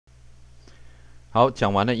好，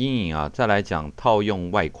讲完了阴影啊，再来讲套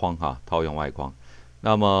用外框哈，套用外框。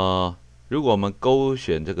那么，如果我们勾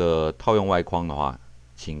选这个套用外框的话，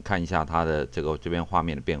请看一下它的这边画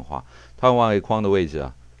面的变化。套用外框的位置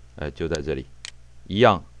啊，就在这里，一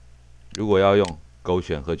样。如果要用勾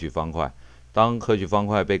选合取方块，当合取方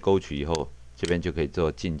块被勾取以后，这边就可以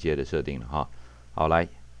做进阶的设定了哈。好，来，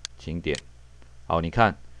请点。好，你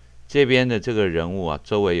看这边的这个人物啊，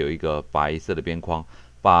周围有一个白色的边框。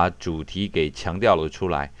把主题给强调了出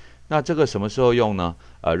来。那这个什么时候用呢？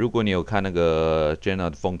如果你有看那个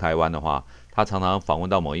Jenna 风台湾的话，他常常访问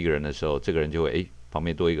到某一个人的时候，这个人就会旁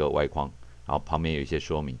边多一个外框，然后旁边有一些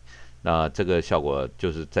说明。那这个效果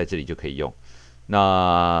就是在这里就可以用。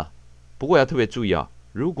那不过要特别注意啊，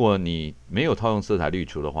如果你没有套用色彩滤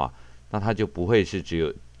除的话，那它就不会是只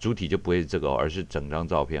有主体就不会是这个而是整张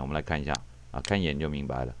照片。我们来看一下啊，看一眼就明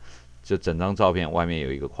白了。这整张照片外面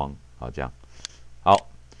有一个框，好这样。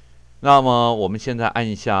好，那么我们现在按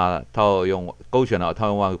一下勾选了套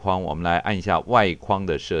用外框，我们来按一下外框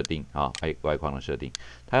的设定啊，外框的设定，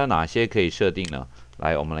它有哪些可以设定呢？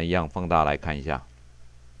来，我们来一样放大来看一下。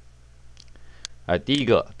第一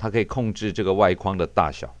个，它可以控制这个外框的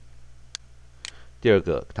大小；第二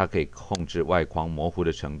个，它可以控制外框模糊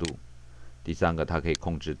的程度；第三个，它可以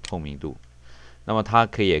控制透明度。那么它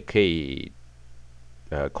也可以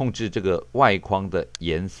控制这个外框的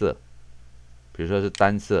颜色。比如说是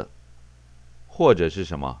单色，或者是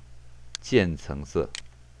什么渐层色。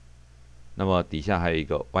那么底下还有一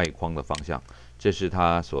个外框的方向，这是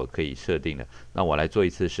它所可以设定的。那我来做一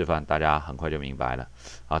次示范，大家很快就明白了。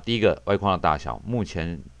好，第一个外框的大小，目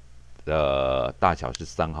前的大小是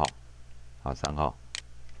3号，好，3号，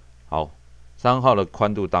好，3号的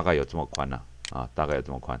宽度大概有这么宽了啊，大概有这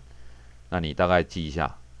么宽。那你大概记一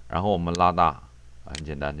下，然后我们拉大，很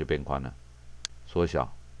简单就变宽了，缩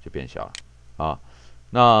小就变小了。啊，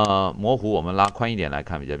那模糊我们拉宽一点来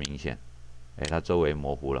看比较明显，它周围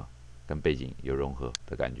模糊了，跟背景有融合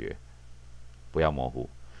的感觉，不要模糊。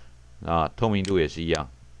那透明度也是一样，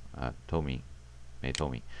透明，没透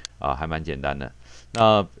明，还蛮简单的。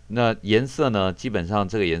那颜色呢？基本上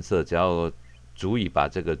这个颜色只要足以把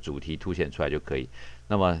这个主题凸显出来就可以。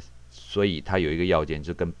那么，所以它有一个要件，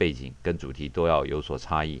就跟背景、跟主题都要有所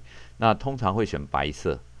差异。那通常会选白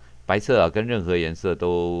色，白色啊跟任何颜色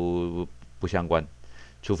都不相关，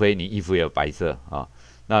除非你衣服有白色啊。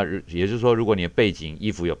那也就是说，如果你的背景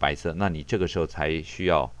衣服有白色，那你这个时候才需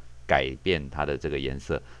要改变它的这个颜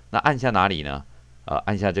色。那按下哪里呢？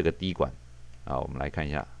按下这个滴管啊，我们来看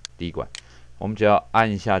一下滴管。我们只要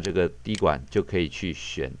按下这个滴管，就可以去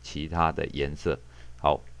选其他的颜色。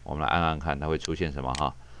好，我们来按按看，它会出现什么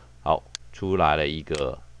哈？好，出来了一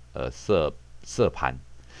个色盘。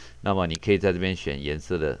那么你可以在这边选颜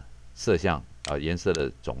色的色相颜色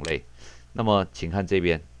的种类。那么，请看这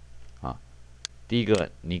边啊，第一个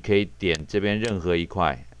你可以点这边任何一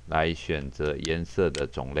块来选择颜色的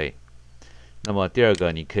种类。那么第二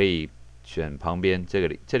个，你可以选旁边这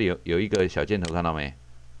里有一个小箭头，看到没？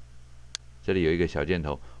这里有一个小箭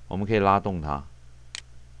头，我们可以拉动它，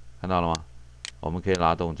看到了吗？我们可以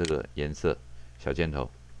拉动这个颜色小箭头。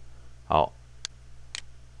好，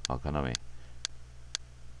看到没？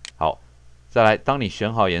好，再来，当你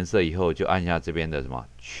选好颜色以后，就按下这边的什么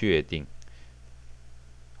确定。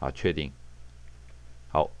好，确定。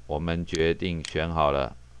好，我们决定选好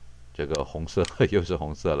了这个红色，又是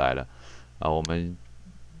红色来了。我们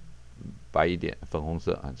白一点，粉红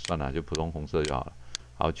色算了，就普通红色就好了。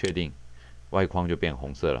好，确定，外框就变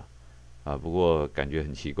红色了。不过感觉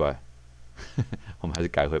很奇怪，我们还是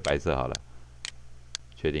改回白色好了。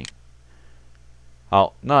确定。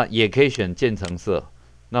好，那也可以选渐层色。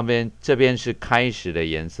这边是开始的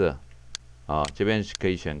颜色，这边是可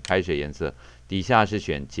以选开始的颜色，底下是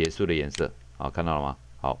选结束的颜色，看到了吗？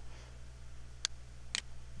好，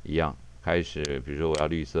一样，开始，比如说我要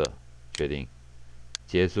绿色，确定；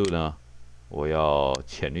结束呢，我要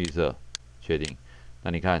浅绿色，确定。那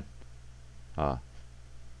你看，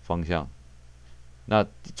方向，那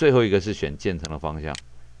最后一个是选渐层的方向，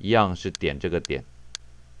一样是点这个点，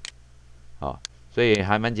所以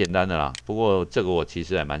还蛮简单的啦。不过这个我其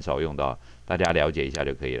实还蛮少用到，大家了解一下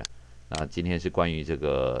就可以了。那今天是关于这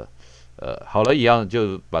个，好了，一样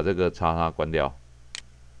就把这个叉叉关掉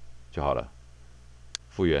就好了。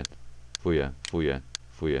复原，复原，复原，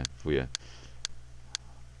复原，复原。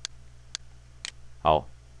好，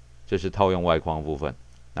这是套用外框部分。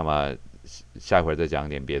那么下一回再讲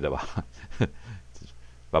点别的吧。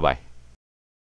拜拜。